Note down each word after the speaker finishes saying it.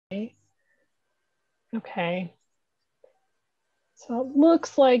Okay. So it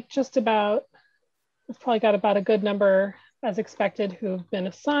looks like just about, we've probably got about a good number as expected who've been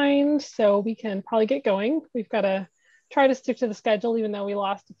assigned. So we can probably get going. We've got to try to stick to the schedule, even though we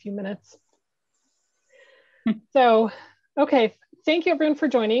lost a few minutes. So, okay, thank you everyone for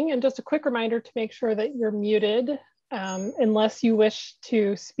joining. And just a quick reminder to make sure that you're muted unless you wish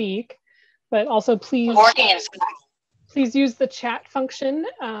to speak, but also please use the chat function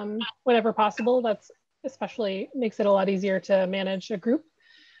whenever possible. That's especially makes it a lot easier to manage a group.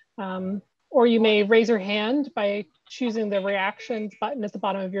 Or you may raise your hand by choosing the reactions button at the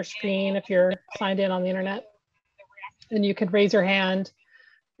bottom of your screen if you're signed in on the internet. And you could raise your hand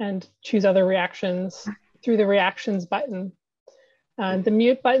and choose other reactions through the reactions button. The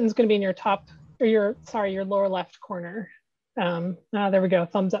mute button is going to be in your top, or your lower left corner. There we go,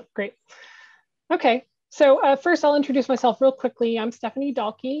 thumbs up, great. Okay, so first I'll introduce myself real quickly. I'm Stephanie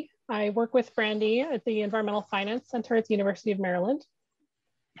Dahlke. I work with Brandy at the Environmental Finance Center at the University of Maryland.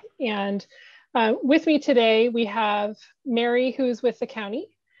 And with me today, we have Mary, who's with the county,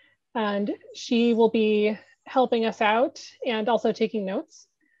 and she will be helping us out and also taking notes.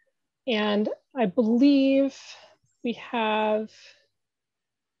 And I believe we have,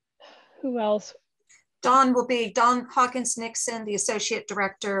 who else? Dawn Hawkins Nixon, the Associate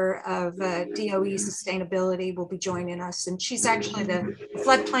Director of DOE Sustainability, will be joining us. And she's actually the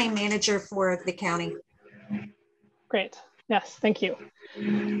floodplain manager for the county. Great, yes, thank you.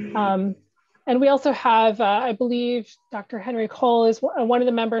 And we also have, I believe, Dr. Henry Cole is one of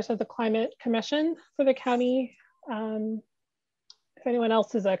the members of the Climate Commission for the county. If anyone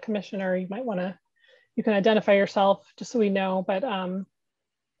else is a commissioner, you might wanna, you can identify yourself just so we know, but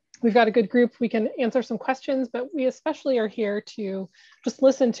we've got a good group. We can answer some questions, but we especially are here to just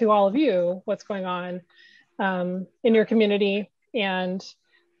listen to all of you, what's going on in your community, and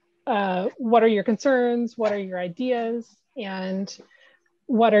what are your concerns, what are your ideas, and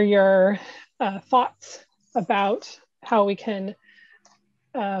what are your thoughts about how we can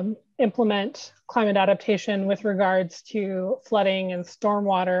implement climate adaptation with regards to flooding and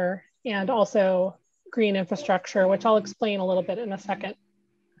stormwater, and also green infrastructure, which I'll explain a little bit in a second.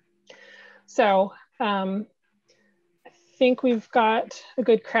 So I think we've got a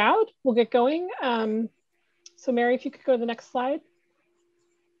good crowd. We'll get going. So Mary, if you could go to the next slide.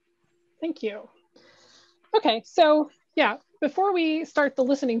 Thank you. Okay, so yeah, before we start the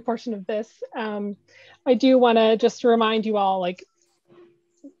listening portion of this, I do want to just remind you all, like,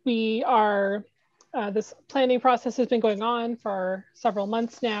 we are, this planning process has been going on for several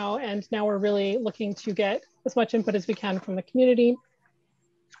months now, and now we're really looking to get as much input as we can from the community.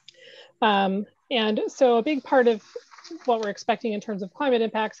 And so a big part of what we're expecting in terms of climate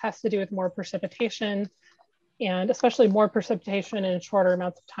impacts has to do with more precipitation, and especially more precipitation in shorter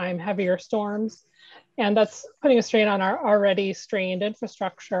amounts of time, heavier storms. And that's putting a strain on our already strained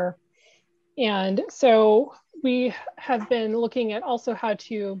infrastructure. And so we have been looking at also how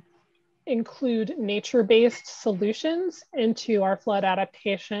to include nature-based solutions into our flood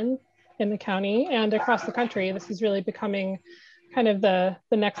adaptation in the county and across the country. This is really becoming kind of the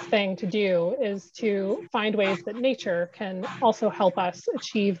next thing to do, is to find ways that nature can also help us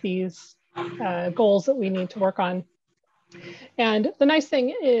achieve these goals that we need to work on. And the nice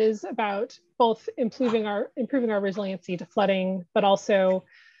thing is about both improving our resiliency to flooding, but also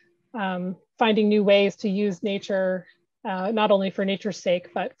finding new ways to use nature, not only for nature's sake,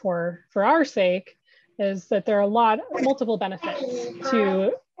 but for our sake, is that there are multiple benefits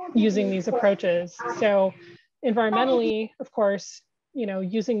to using these approaches. So environmentally, of course, you know,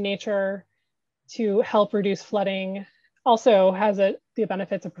 using nature to help reduce flooding also has the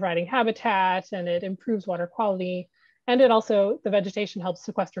benefits of providing habitat, and it improves water quality. And it also, the vegetation helps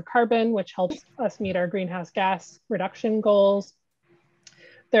sequester carbon, which helps us meet our greenhouse gas reduction goals.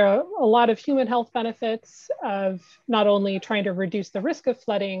 There are a lot of human health benefits of not only trying to reduce the risk of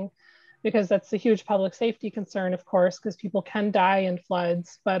flooding, because that's a huge public safety concern, of course, because people can die in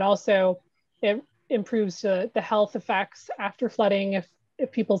floods, but also it improves the health effects after flooding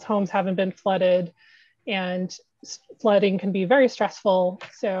if people's homes haven't been flooded. And flooding can be very stressful,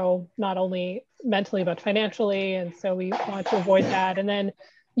 so not only mentally but financially, and so we want to avoid that. And then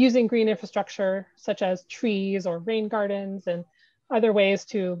using green infrastructure such as trees or rain gardens and other ways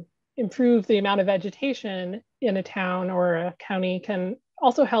to improve the amount of vegetation in a town or a county can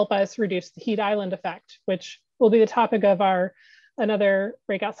also help us reduce the heat island effect, which will be the topic of another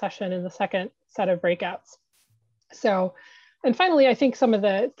breakout session in the second set of breakouts. So, and finally, I think some of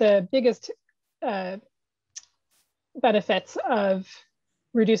the biggest benefits of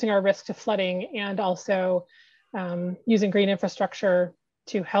reducing our risk to flooding and also using green infrastructure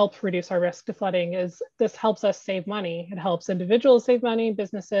to help reduce our risk to flooding is this helps us save money. It helps individuals save money,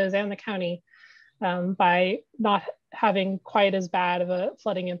 businesses, and the county by not having quite as bad of a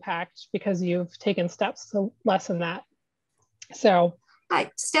flooding impact because you've taken steps to lessen that. So,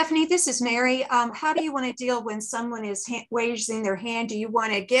 hi, Stephanie, this is Mary. How do you want to deal when someone is raising their hand? Do you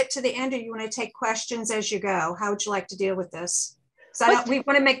want to get to the end, or do you want to take questions as you go? How would you like to deal with this? So we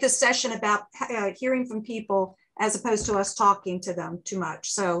want to make this session about hearing from people as opposed to us talking to them too much.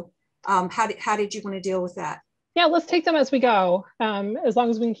 So how did you want to deal with that? Yeah, let's take them as we go, as long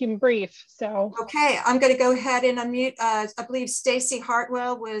as we can keep them brief. So okay, I'm going to go ahead and unmute. I believe Stacy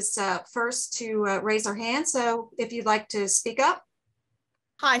Hartwell was first to raise her hand. So if you'd like to speak up.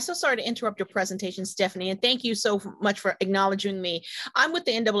 Hi, so sorry to interrupt your presentation, Stephanie, and thank you so much for acknowledging me. I'm with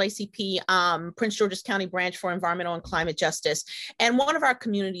the NAACP Prince George's County Branch for Environmental and Climate Justice, and one of our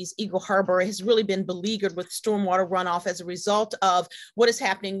communities, Eagle Harbor, has really been beleaguered with stormwater runoff as a result of what is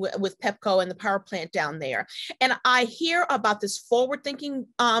happening with PEPCO and the power plant down there. And I hear about this forward-thinking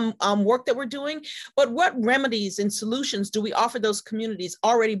work that we're doing, but what remedies and solutions do we offer those communities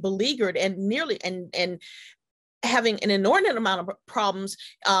already beleaguered and nearly and having an inordinate amount of problems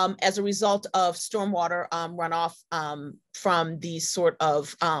as a result of stormwater runoff from these sort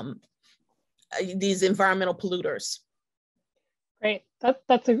of these environmental polluters? Great,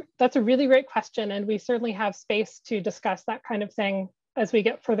 that's a really great question, and we certainly have space to discuss that kind of thing as we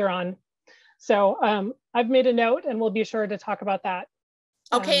get further on. So I've made a note, and we'll be sure to talk about that.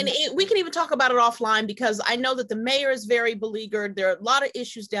 Okay, and we can even talk about it offline, because I know that the mayor is very beleaguered. There are a lot of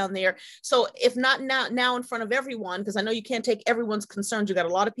issues down there. So if not now in front of everyone, because I know you can't take everyone's concerns, you got a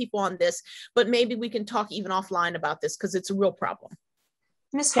lot of people on this, but maybe we can talk even offline about this, because it's a real problem.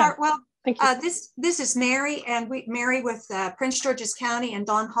 Ms. Hartwell, thank you. This is Mary, and Mary with Prince George's County, and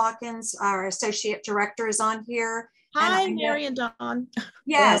Dawn Hawkins, our associate director, is on here. Hi, Mary and Dawn.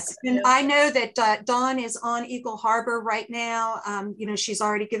 Yes, and I know that Dawn is on Eagle Harbor right now. You know, she's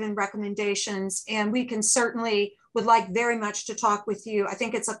already given recommendations, and we can certainly would like very much to talk with you. I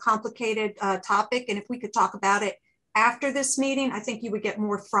think it's a complicated topic, and if we could talk about it after this meeting, I think you would get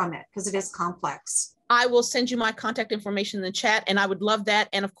more from it because it is complex. I will send you my contact information in the chat, and I would love that.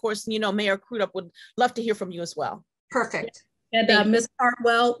 And of course, you know, Mayor Crudup would love to hear from you as well. Perfect. And Ms.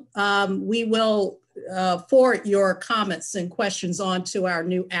 Hartwell, we will forward your comments and questions on to our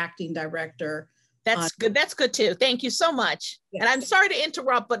new acting director. That's good. That's good too. Thank you so much. Yes. And I'm sorry to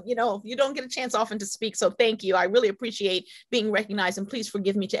interrupt, but you know, you don't get a chance often to speak. So thank you. I really appreciate being recognized, and please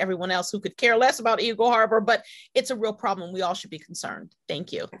forgive me to everyone else who could care less about Eagle Harbor, but it's a real problem. We all should be concerned.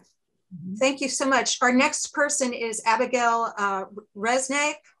 Thank you. Thank you so much. Our next person is Abigail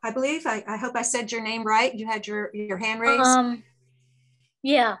Resnick, I believe. I hope I said your name right. You had your hand raised.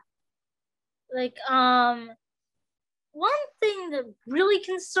 Yeah. Like, one thing that really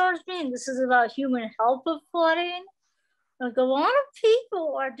concerns me, and this is about human health of flooding, like a lot of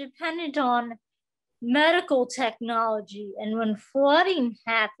people are dependent on medical technology, and when flooding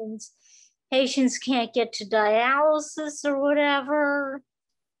happens, patients can't get to dialysis or whatever.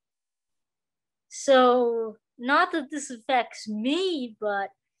 So, not that this affects me, but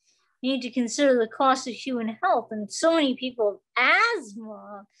you need to consider the cost of human health, and so many people have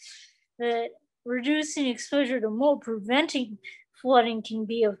asthma that reducing exposure to mold, preventing flooding can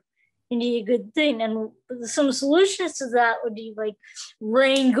be a good thing. And some solutions to that would be like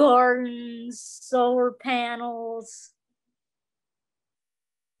rain gardens, solar panels.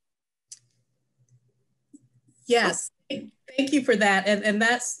 Yes, thank you for that. And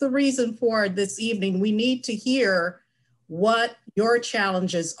that's the reason for this evening. We need to hear what your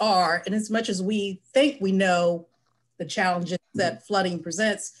challenges are. And as much as we think we know the challenges that flooding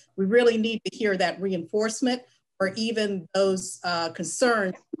presents, we really need to hear that reinforcement, or even those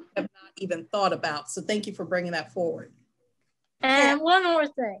concerns we have not even thought about. So thank you for bringing that forward. And one more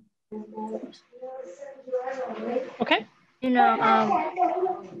thing. Okay. You know,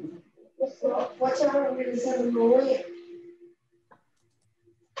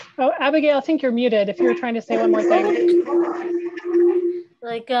 oh, Abigail, I think you're muted if you're trying to say one more thing.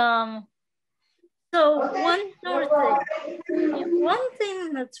 Like, so one more thing. One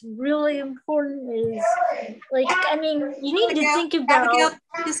thing that's really important is, like, I mean, you need to think about. Abigail,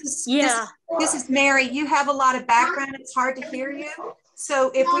 this is Mary. You have a lot of background. It's hard to hear you.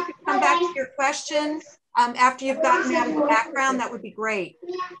 So if we could come back to your question after you've gotten out of the background, that would be great.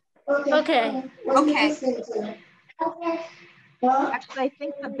 Okay. Okay. Actually, I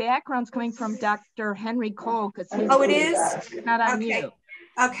think the background's coming from Dr. Henry Cole, because it is not on mute.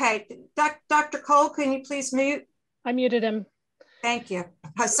 Okay, Dr. Cole, can you please mute? I muted him. Thank you.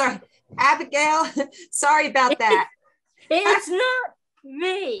 Oh, sorry, Abigail. Sorry about that. It's not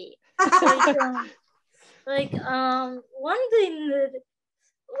me. One thing that,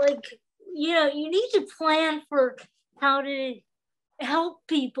 like, you know, you need to plan for how to help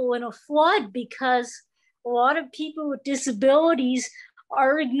people in a flood, because a lot of people with disabilities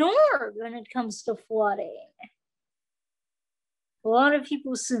are ignored when it comes to flooding. A lot of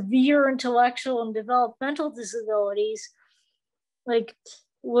people with severe intellectual and developmental disabilities, like,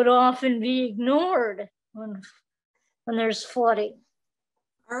 would often be ignored when there's flooding.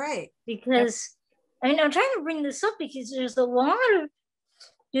 All right. Because, I mean, I'm trying to bring this up because there's a lot of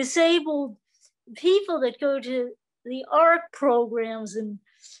disabled people that go to the ARC programs in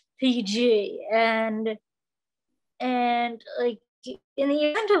PG, and like, in the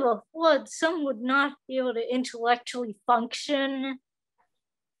event of a flood, some would not be able to intellectually function,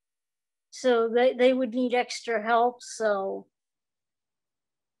 so they would need extra help. So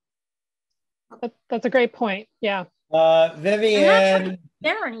that's a great point. Yeah. Vivian. I'm not trying to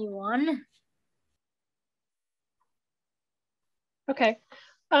scare anyone. Okay.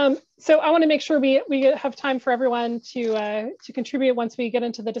 So I want to make sure we have time for everyone to contribute once we get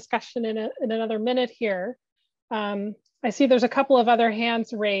into the discussion in another minute here. I see there's a couple of other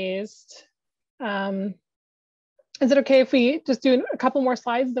hands raised. Is it okay if we just do a couple more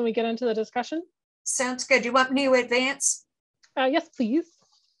slides, then we get into the discussion? Sounds good. You want me to advance? Yes, please.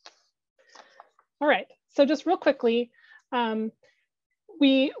 All right. So just real quickly,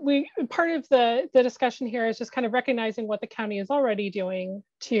 we part of the discussion here is just kind of recognizing what the county is already doing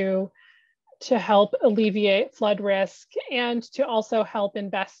to help alleviate flood risk, and to also help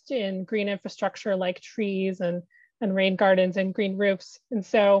invest in green infrastructure like trees and rain gardens and green roofs. And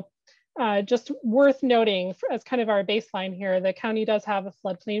so just worth noting as kind of our baseline here, the county does have a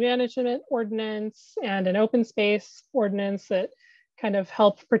floodplain management ordinance and an open space ordinance that kind of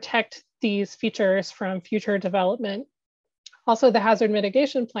help protect these features from future development. Also, the hazard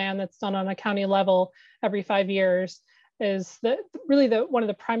mitigation plan that's done on a county level every 5 years is really one of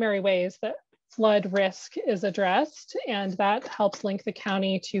the primary ways that flood risk is addressed, and that helps link the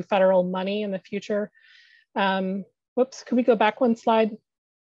county to federal money in the future. Whoops, can we go back one slide?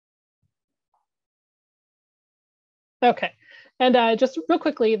 Okay, and just real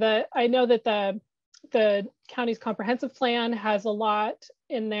quickly, I know that the county's comprehensive plan has a lot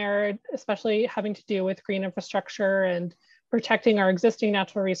in there, especially having to do with green infrastructure and protecting our existing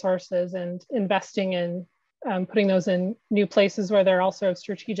natural resources and investing in putting those in new places where they're also of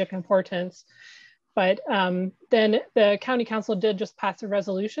strategic importance. But then the county council did just pass a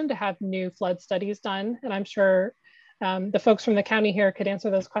resolution to have new flood studies done. And I'm sure the folks from the county here could answer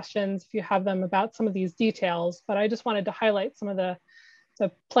those questions if you have them about some of these details. But I just wanted to highlight some of the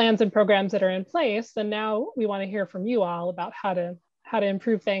plans and programs that are in place. And now we want to hear from you all about how to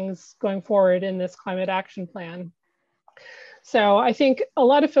improve things going forward in this climate action plan. So I think a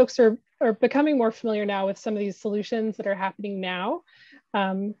lot of folks are becoming more familiar now with some of these solutions that are happening now.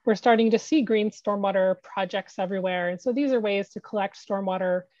 We're starting to see green stormwater projects everywhere. And so these are ways to collect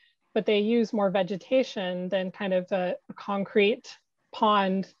stormwater, but they use more vegetation than kind of a concrete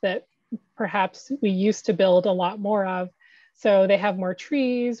pond that perhaps we used to build a lot more of. So they have more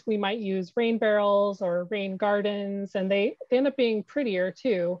trees. We might use rain barrels or rain gardens, and they end up being prettier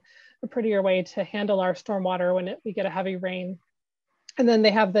too, a prettier way to handle our stormwater when we get a heavy rain. And then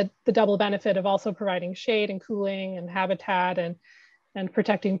they have the double benefit of also providing shade and cooling and habitat and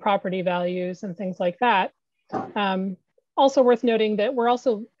protecting property values and things like that. Also worth noting that we're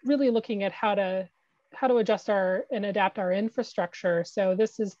also really looking at how to adjust and adapt our infrastructure. So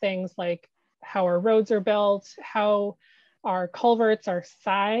this is things like how our roads are built, how our culverts are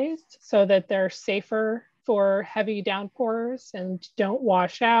sized so that they're safer for heavy downpours and don't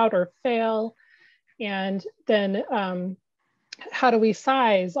wash out or fail. And then how do we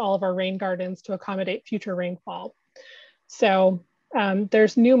size all of our rain gardens to accommodate future rainfall? So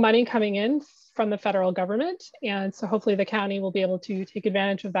there's new money coming in from the federal government. And so hopefully the county will be able to take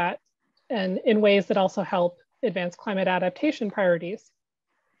advantage of that and in ways that also help advance climate adaptation priorities.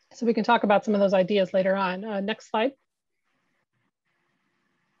 So we can talk about some of those ideas later on. Next slide.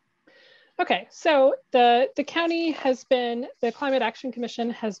 Okay, so the county the Climate Action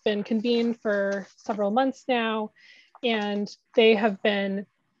Commission has been convened for several months now, and they have been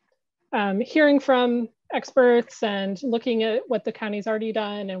hearing from experts and looking at what the county's already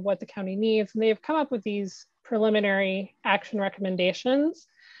done and what the county needs. And they've come up with these preliminary action recommendations.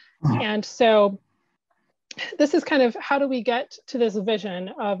 And so this is kind of how do we get to this vision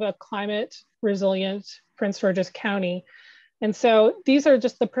of a climate resilient Prince George's County. And so these are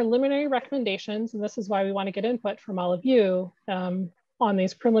just the preliminary recommendations. And this is why we want to get input from all of you on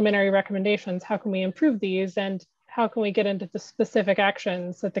these preliminary recommendations. How can we improve these? And how can we get into the specific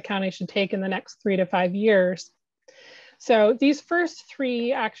actions that the county should take in the next 3 to 5 years. So these first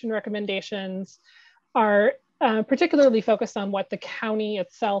 3 action recommendations are particularly focused on what the county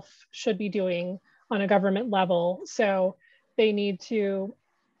itself should be doing on a government level. So they need to,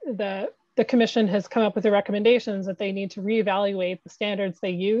 the commission has come up with the recommendations that they need to reevaluate the standards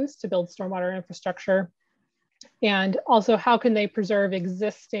they use to build stormwater infrastructure. And also, how can they preserve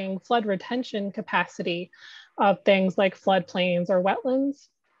existing flood retention capacity of things like floodplains or wetlands?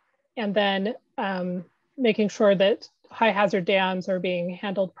 And then making sure that high hazard dams are being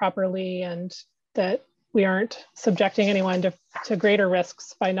handled properly and that we aren't subjecting anyone to greater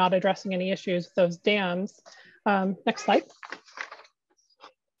risks by not addressing any issues with those dams. Next slide.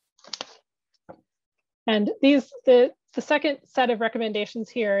 And the second set of recommendations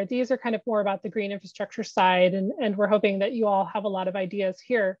here, these are kind of more about the green infrastructure side, and we're hoping that you all have a lot of ideas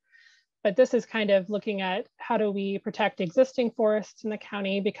here. But this is kind of looking at how do we protect existing forests in the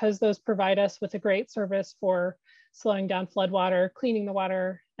county, because those provide us with a great service for slowing down floodwater, cleaning the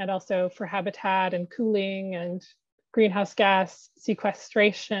water, and also for habitat and cooling and greenhouse gas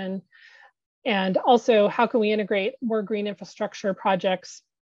sequestration. And also, how can we integrate more green infrastructure projects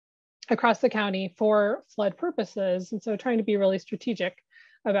across the county for flood purposes? And so trying to be really strategic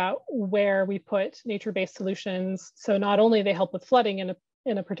about where we put nature-based solutions. So not only they help with flooding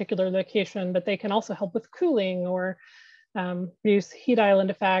in a particular location, but they can also help with cooling or reduce heat island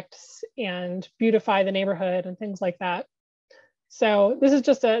effects and beautify the neighborhood and things like that. So this is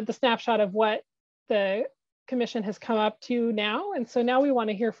just the snapshot of what the commission has come up to now. And so now we want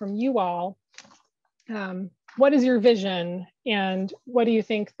to hear from you all. What is your vision, and what do you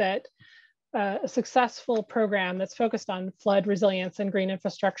think that a successful program that's focused on flood resilience and green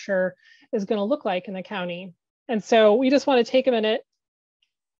infrastructure is going to look like in the county? And so we just want to take a minute.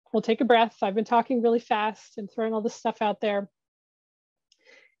 We'll take a breath. I've been talking really fast and throwing all this stuff out there.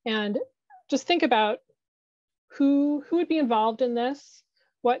 And just think about who would be involved in this,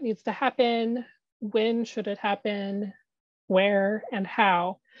 what needs to happen, when should it happen, where and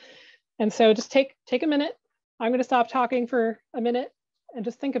how. And so just take a minute. I'm going to stop talking for a minute and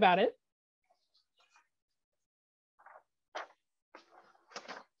just think about it.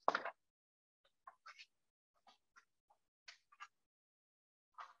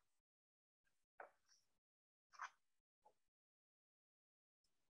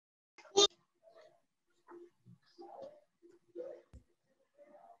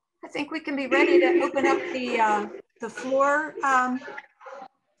 I think we can be ready to open up the floor.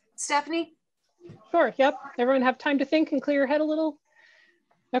 Stephanie? Sure, yep. Everyone have time to think and clear your head a little?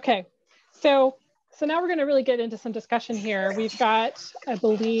 Okay, so now we're gonna really get into some discussion here. We've got, I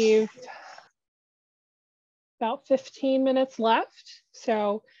believe, about 15 minutes left.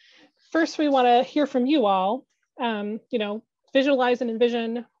 So first we wanna hear from you all, visualize and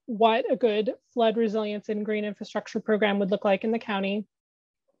envision what a good flood resilience and green infrastructure program would look like in the county.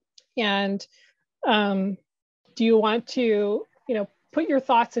 And do you want to, put your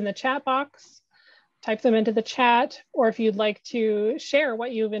thoughts in the chat box, type them into the chat, or if you'd like to share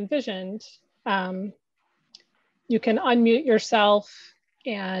what you've envisioned, you can unmute yourself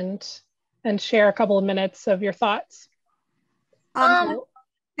and share a couple of minutes of your thoughts.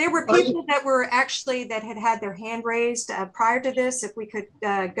 There were people that had their hand raised prior to this. If we could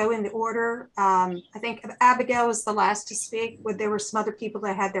go in the order, I think Abigail was the last to speak. There were some other people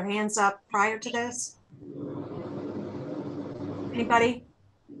that had their hands up prior to this. Anybody?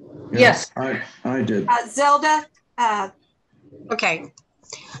 Yes, I did. Zelda. Okay.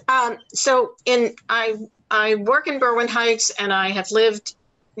 So I work in Berwyn Heights, and I have lived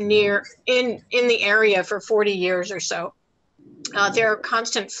in the area for 40 years or so. There are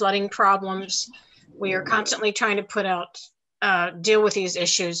constant flooding problems. We are constantly trying to deal with these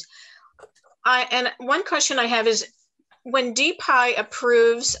issues. And one question I have is, when DPI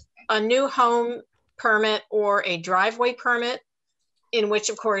approves a new home permit or a driveway permit, in which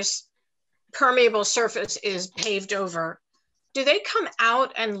of course permeable surface is paved over, do they come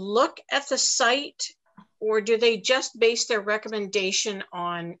out and look at the site, or do they just base their recommendation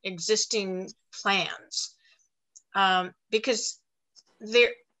on existing plans? Because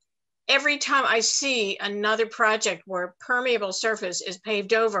every time I see another project where permeable surface is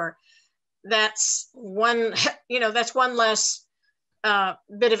paved over, that's one less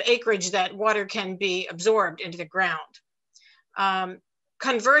bit of acreage that water can be absorbed into the ground.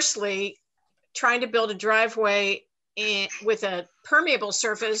 Conversely, trying to build a driveway with a permeable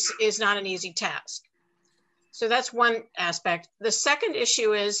surface is not an easy task. So that's one aspect. The second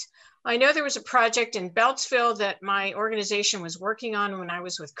issue is, I know there was a project in Beltsville that my organization was working on when I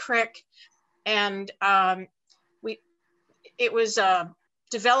was with CRIC, and it was a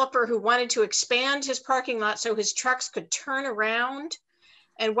developer who wanted to expand his parking lot so his trucks could turn around.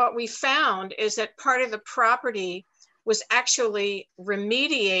 And what we found is that part of the property was actually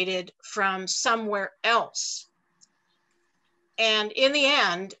remediated from somewhere else. And in the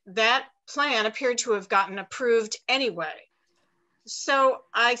end, that plan appeared to have gotten approved anyway. So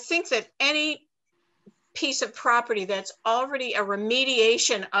I think that any piece of property that's already a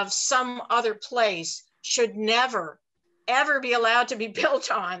remediation of some other place should never, ever be allowed to be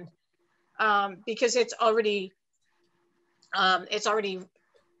built on, because it's already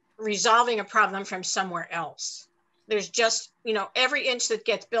resolving a problem from somewhere else. There's just, you know, every inch that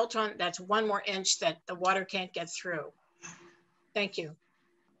gets built on, that's one more inch that the water can't get through. Thank you.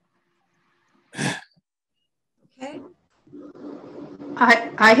 Okay.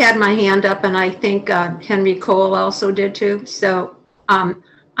 I had my hand up, and I think Henry Cole also did too. So I'm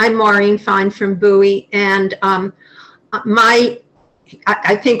Maureen Fine from Bowie, and I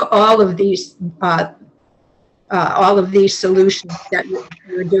think all of these solutions that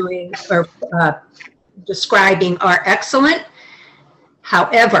you're doing or describing are excellent.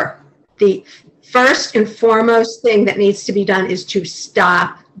 However, the first and foremost thing that needs to be done is to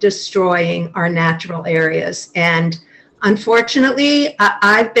stop destroying our natural areas. And unfortunately,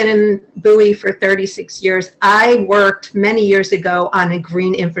 I've been in Bowie for 36 years. I worked many years ago on a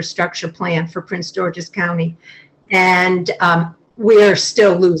green infrastructure plan for Prince George's County. And we're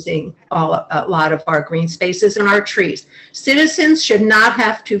still losing a lot of our green spaces and our trees. Citizens should not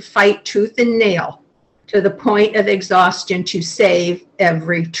have to fight tooth and nail to the point of exhaustion to save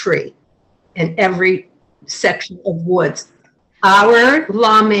every tree and every section of woods. Our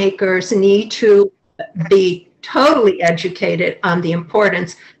lawmakers need to be totally educated on the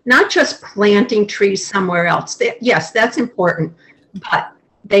importance, not just planting trees somewhere else. Yes, that's important, but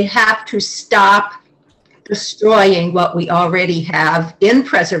they have to stop destroying what we already have in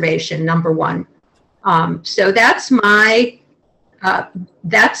preservation, number one. So that's my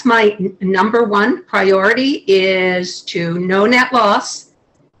number one priority, is to no net loss.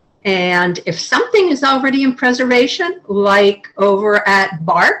 And if something is already in preservation, like over at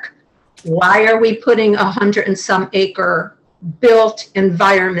Bark, why are we putting 100 and some acre built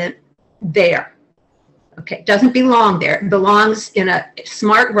environment there? Okay, it doesn't belong there. It belongs in a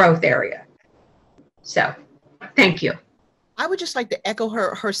smart growth area. So, thank you. I would just like to echo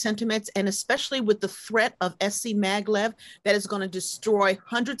her sentiments, and especially with the threat of SC Maglev that is going to destroy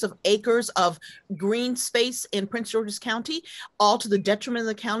hundreds of acres of green space in Prince George's County, all to the detriment of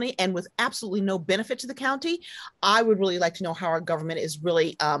the county and with absolutely no benefit to the county. I would really like to know how our government is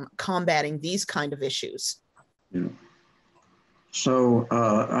really combating these kind of issues. Yeah. So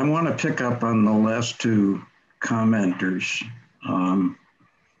I want to pick up on the last two commenters.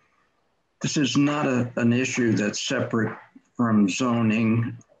 This is not an issue that's separate from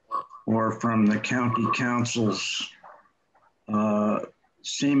zoning or from the county council's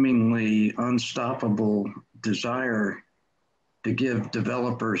seemingly unstoppable desire to give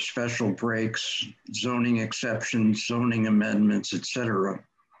developers special breaks, zoning exceptions, zoning amendments, etc.,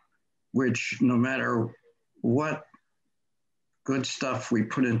 which no matter what good stuff we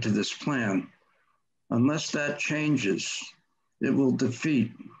put into this plan, unless that changes, it will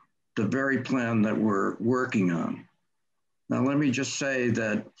defeat the very plan that we're working on. Now, let me just say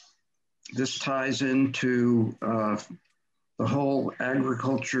that this ties into the whole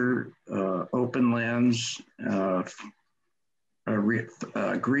agriculture, open lands,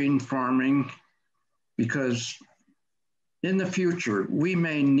 green farming, because in the future, we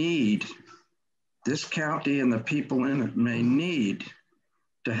may need, this county and the people in it may need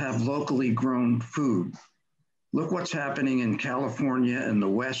to have locally grown food. Look what's happening in California and the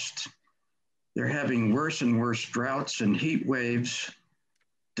West. They're having worse and worse droughts and heat waves,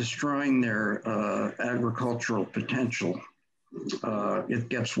 destroying their agricultural potential. It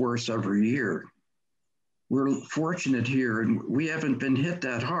gets worse every year. We're fortunate here, and we haven't been hit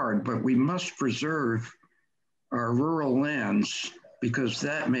that hard, but we must preserve our rural lands, because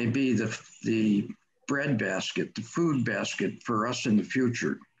that may be the bread basket, the food basket for us in the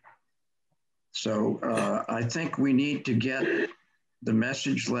future. So I think we need to get the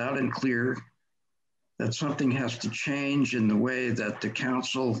message loud and clear that something has to change in the way that the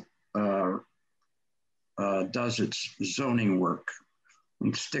council does its zoning work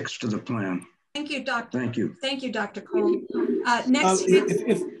and sticks to the plan. Thank you, Doctor. Thank you. Thank you, Dr. Cole.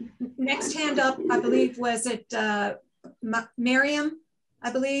 Next hand up, I believe, was it Miriam,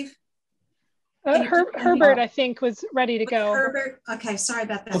 I believe? Herbert, I think, was ready to go. Herbert, okay, sorry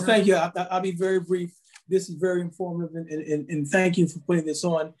about that. Well, thank you. I'll be very brief. This is very informative, and thank you for putting this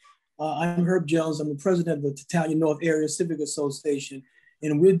on. I'm Herb Jones. I'm the president of the Italian North Area Civic Association,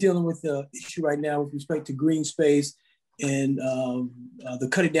 and we're dealing with the issue right now with respect to green space and the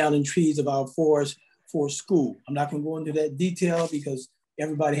cutting down in trees of our forest for school. I'm not going to go into that detail because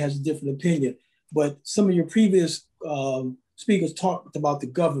everybody has a different opinion, but some of your previous speakers talked about the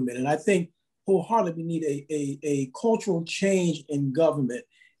government, and I think wholeheartedly we need a cultural change in government.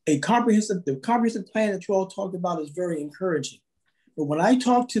 The comprehensive plan that you all talked about is very encouraging. But when I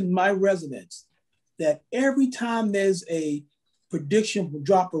talk to my residents, that every time there's a prediction for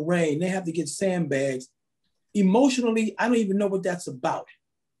drop of rain, they have to get sandbags. Emotionally, I don't even know what that's about.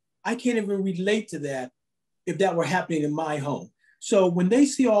 I can't even relate to that if that were happening in my home. So when they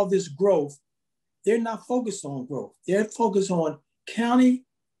see all this growth, they're not focused on growth. They're focused on county,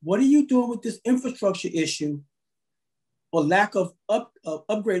 what are you doing with this infrastructure issue or lack of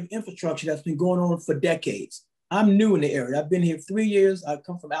upgraded infrastructure that's been going on for decades? I'm new in the area. I've been here 3 years. I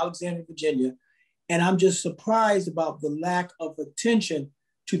come from Alexandria, Virginia, and I'm just surprised about the lack of attention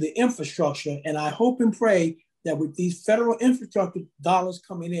to the infrastructure. And I hope and pray that with these federal infrastructure dollars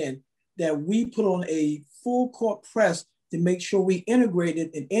coming in, that we put on a full court press to make sure we integrate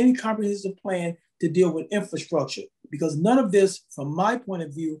it in any comprehensive plan to deal with infrastructure. Because none of this, from my point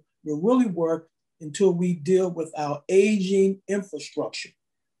of view, will really work until we deal with our aging infrastructure.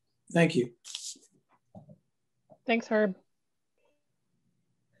 Thank you. Thanks, Herb.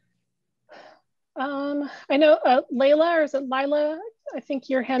 I know Layla, or is it Lila? I think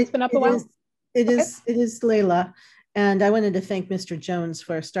your hand's been up a while. It is Layla. And I wanted to thank Mr. Jones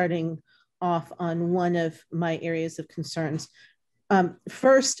for starting off on one of my areas of concerns.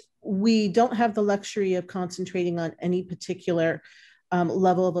 First, we don't have the luxury of concentrating on any particular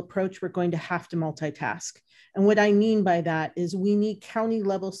level of approach. We're going to have to multitask. And what I mean by that is we need county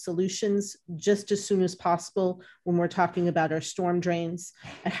level solutions just as soon as possible when we're talking about our storm drains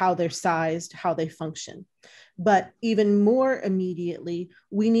and how they're sized, how they function. But even more immediately,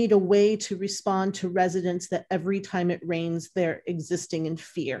 we need a way to respond to residents that every time it rains, they're existing in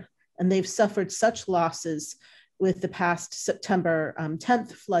fear. And they've suffered such losses with the past September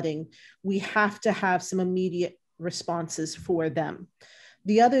 10th flooding. We have to have some immediate responses for them.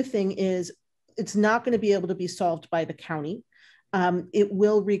 The other thing is, it's not going to be able to be solved by the county. It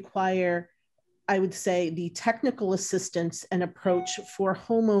will require, I would say, the technical assistance and approach for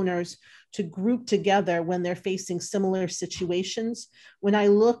homeowners to group together when they're facing similar situations. When I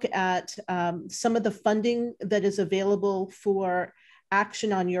look at some of the funding that is available for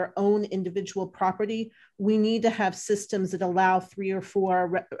action on your own individual property, we need to have systems that allow 3 or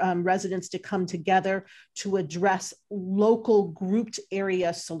 4 residents to come together to address local grouped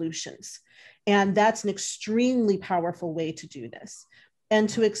area solutions. And that's an extremely powerful way to do this. And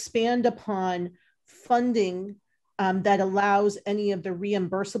to expand upon funding that allows any of the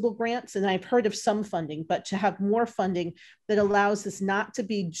reimbursable grants, and I've heard of some funding, but to have more funding that allows this not to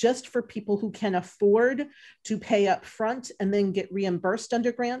be just for people who can afford to pay up front and then get reimbursed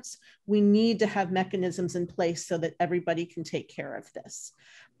under grants. We need to have mechanisms in place so that everybody can take care of this.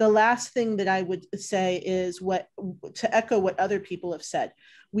 The last thing that I would say is to echo what other people have said.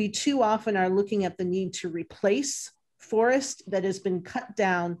 We too often are looking at the need to replace forest that has been cut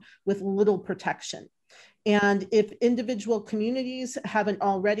down with little protection. And if individual communities haven't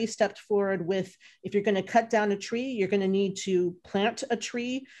already stepped forward with, if you're going to cut down a tree, you're going to need to plant a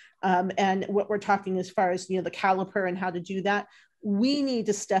tree. And what we're talking as far as, the caliper and how to do that, we need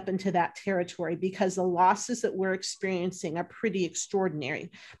to step into that territory because the losses that we're experiencing are pretty extraordinary.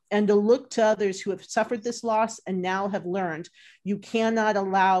 And to look to others who have suffered this loss and now have learned, you cannot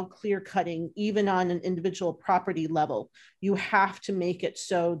allow clear cutting even on an individual property level. You have to make it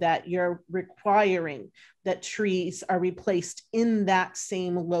so that you're requiring that trees are replaced in that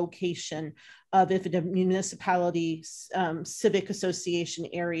same location of, if it's a municipality, civic association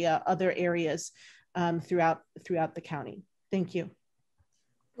area, other areas throughout the county. Thank you.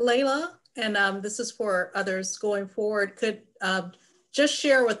 Layla, and this is for others going forward, could just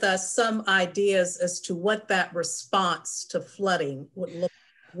share with us some ideas as to what that response to flooding would look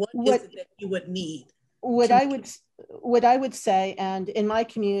like. What is it that you would need? What I would say, and in my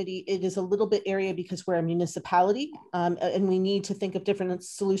community, it is a little bit area because we're a municipality and we need to think of different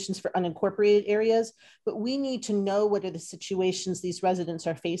solutions for unincorporated areas, but we need to know what are the situations these residents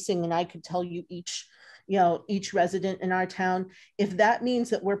are facing. And I could tell you each resident in our town, if that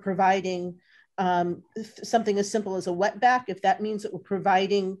means that we're providing something as simple as a wetback, if that means that we're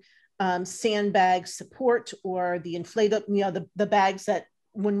providing sandbag support or the inflatable, the bags that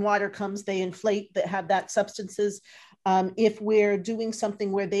when water comes, they inflate, that have that substances. If we're doing something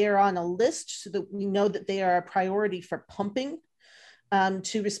where they are on a list so that we know that they are a priority for pumping,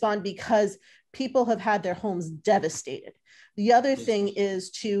 to respond because people have had their homes devastated. The other thing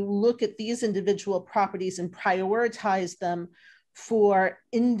is to look at these individual properties and prioritize them for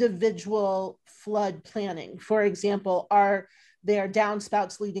individual flood planning. For example, are there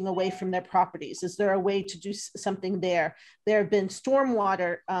downspouts leading away from their properties? Is there a way to do something there? There have been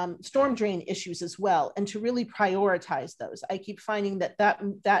stormwater, storm drain issues as well, and to really prioritize those. I keep finding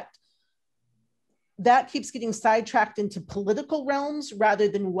that keeps getting sidetracked into political realms rather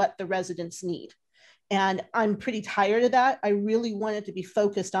than what the residents need. And I'm pretty tired of that. I really wanted to be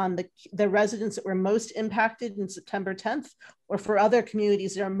focused on the residents that were most impacted in September 10th, or for other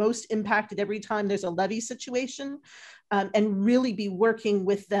communities that are most impacted every time there's a levee situation, and really be working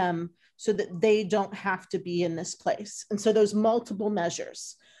with them so that they don't have to be in this place. And so those multiple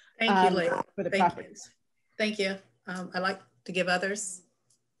measures Thank you, Leila. for the properties. Thank you. I'd like to give others.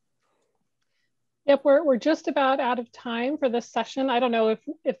 Yep, we're just about out of time for this session. I don't know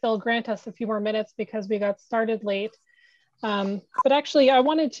if they'll grant us a few more minutes because we got started late. But actually, I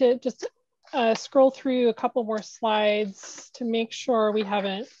wanted to just scroll through a couple more slides to make sure we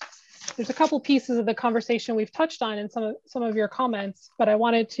haven't. There's a couple pieces of the conversation we've touched on in some of your comments, but I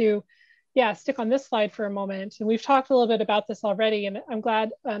wanted to, stick on this slide for a moment. And we've talked a little bit about this already, and I'm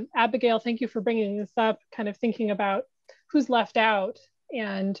glad, Abigail, thank you for bringing this up, kind of thinking about who's left out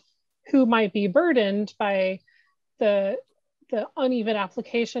and who might be burdened by the uneven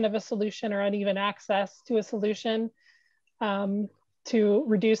application of a solution or uneven access to a solution to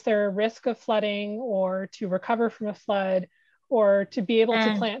reduce their risk of flooding or to recover from a flood or to be able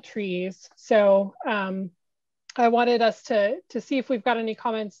to plant trees. So I wanted us to see if we've got any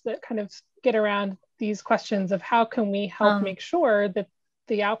comments that kind of get around these questions of how can we help make sure that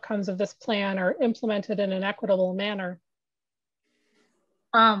the outcomes of this plan are implemented in an equitable manner.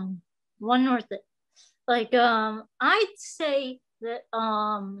 One more thing, like I'd say that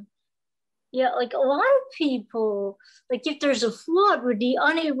like a lot of people, like if there's a flood, would be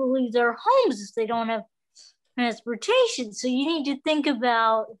unable to leave their homes if they don't have transportation. So you need to think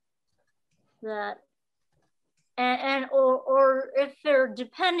about that, or if they're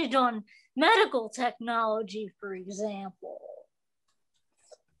dependent on medical technology, for example,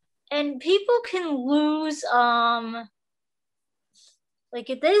 and people can lose like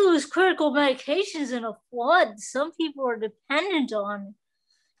if they lose critical medications in a flood, some people are dependent on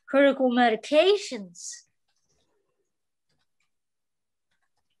critical medications.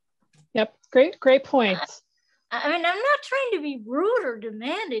 Yep, great points. I mean, I'm not trying to be rude or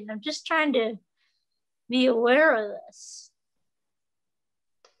demanding. I'm just trying to be aware of this.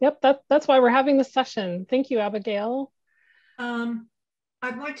 Yep, that's why we're having this session. Thank you, Abigail.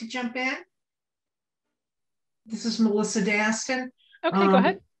 I'd like to jump in. This is Melissa Daston. Okay, go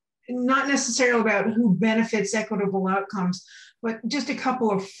ahead. Not necessarily about who benefits equitable outcomes, but just a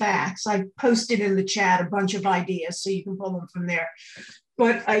couple of facts. I posted in the chat a bunch of ideas so you can pull them from there.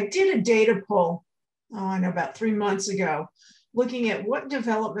 But I did a data poll about 3 months ago, looking at what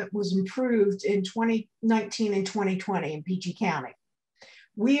development was improved in 2019 and 2020 in PG County.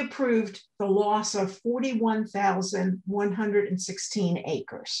 We approved the loss of 41,116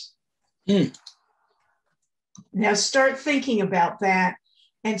 acres. Now start thinking about that,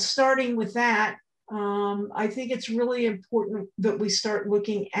 and starting with that, I think it's really important that we start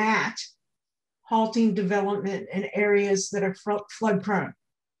looking at halting development in areas that are flood prone.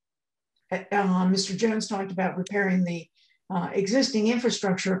 Mr. Jones talked about repairing the existing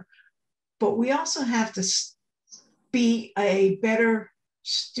infrastructure, but we also have to be a better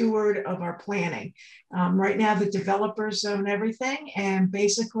steward of our planning. Right now, the developers zone everything, and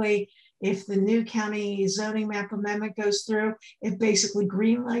basically, if the new county zoning map amendment goes through, it basically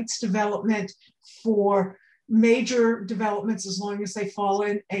green lights development for major developments as long as they fall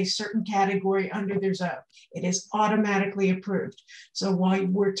in a certain category under their zone. It is automatically approved. So while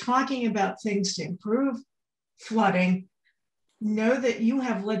we're talking about things to improve flooding, know that you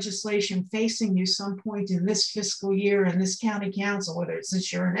have legislation facing you some point in this fiscal year and this county council, whether it's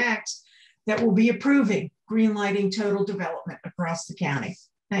this year or next, that will be approving green lighting total development across the county.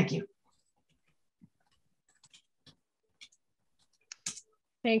 Thank you.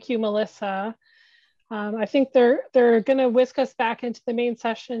 Thank you, Melissa. I think they're going to whisk us back into the main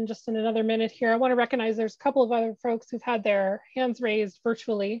session just in another minute here. I want to recognize there's a couple of other folks who've had their hands raised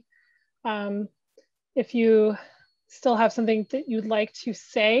virtually. If you still have something that you'd like to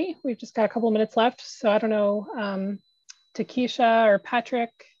say, we've just got a couple of minutes left. So I don't know, Takesha or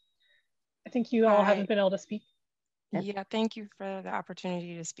Patrick, I think you all haven't been able to speak. Yeah, thank you for the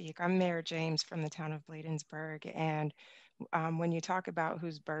opportunity to speak. I'm Mayor James from the town of Bladensburg. And when you talk about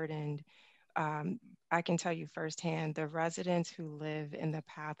who's burdened, I can tell you firsthand, the residents who live in the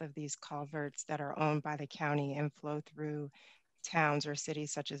path of these culverts that are owned by the county and flow through towns or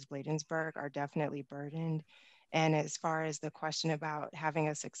cities such as Bladensburg are definitely burdened. And as far as the question about having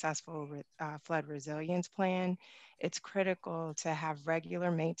a successful flood resilience plan, it's critical to have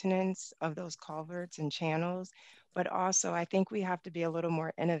regular maintenance of those culverts and channels. But also, I think we have to be a little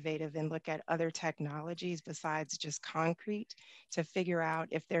more innovative and look at other technologies besides just concrete to figure out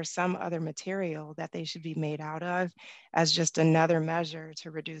if there's some other material that they should be made out of as just another measure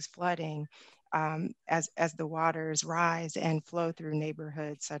to reduce flooding as the waters rise and flow through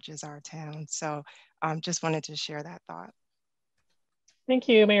neighborhoods such as our town. So just wanted to share that thought. Thank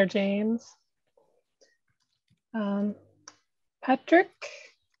you, Mayor James. Patrick?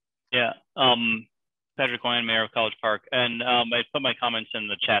 Yeah, Patrick Lyon, Mayor of College Park. And I put my comments in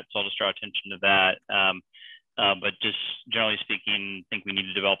the chat, so I'll just draw attention to that. But just generally speaking, I think we need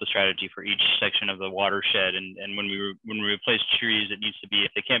to develop a strategy for each section of the watershed. And when we replace trees, it needs to be,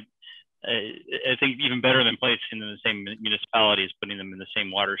 if they can't, I think even better than placing them in the same municipality is putting them in the same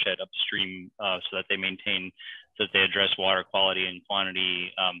watershed upstream so that they maintain, so that they address water quality and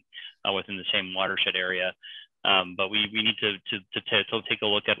quantity within the same watershed area. But we need to take a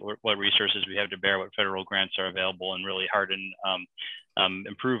look at what resources we have to bear, what federal grants are available, and really harden,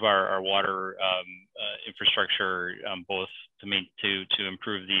 improve our water infrastructure, both to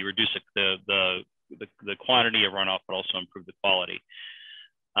improve reduce the quantity of runoff, but also improve the quality.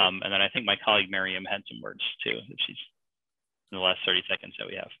 And then I think my colleague Miriam had some words too, if she's in the last 30 seconds that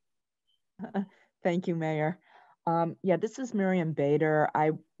we have. Thank you, Mayor. Yeah, this is Miriam Bader.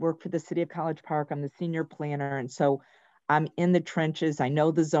 I work for the City of College Park. I'm the senior planner. And so I'm in the trenches. I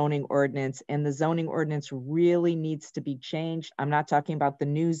know the zoning ordinance, and the zoning ordinance really needs to be changed. I'm not talking about the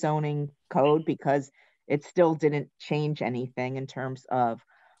new zoning code because it still didn't change anything in terms of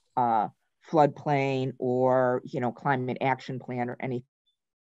floodplain or, climate action plan or anything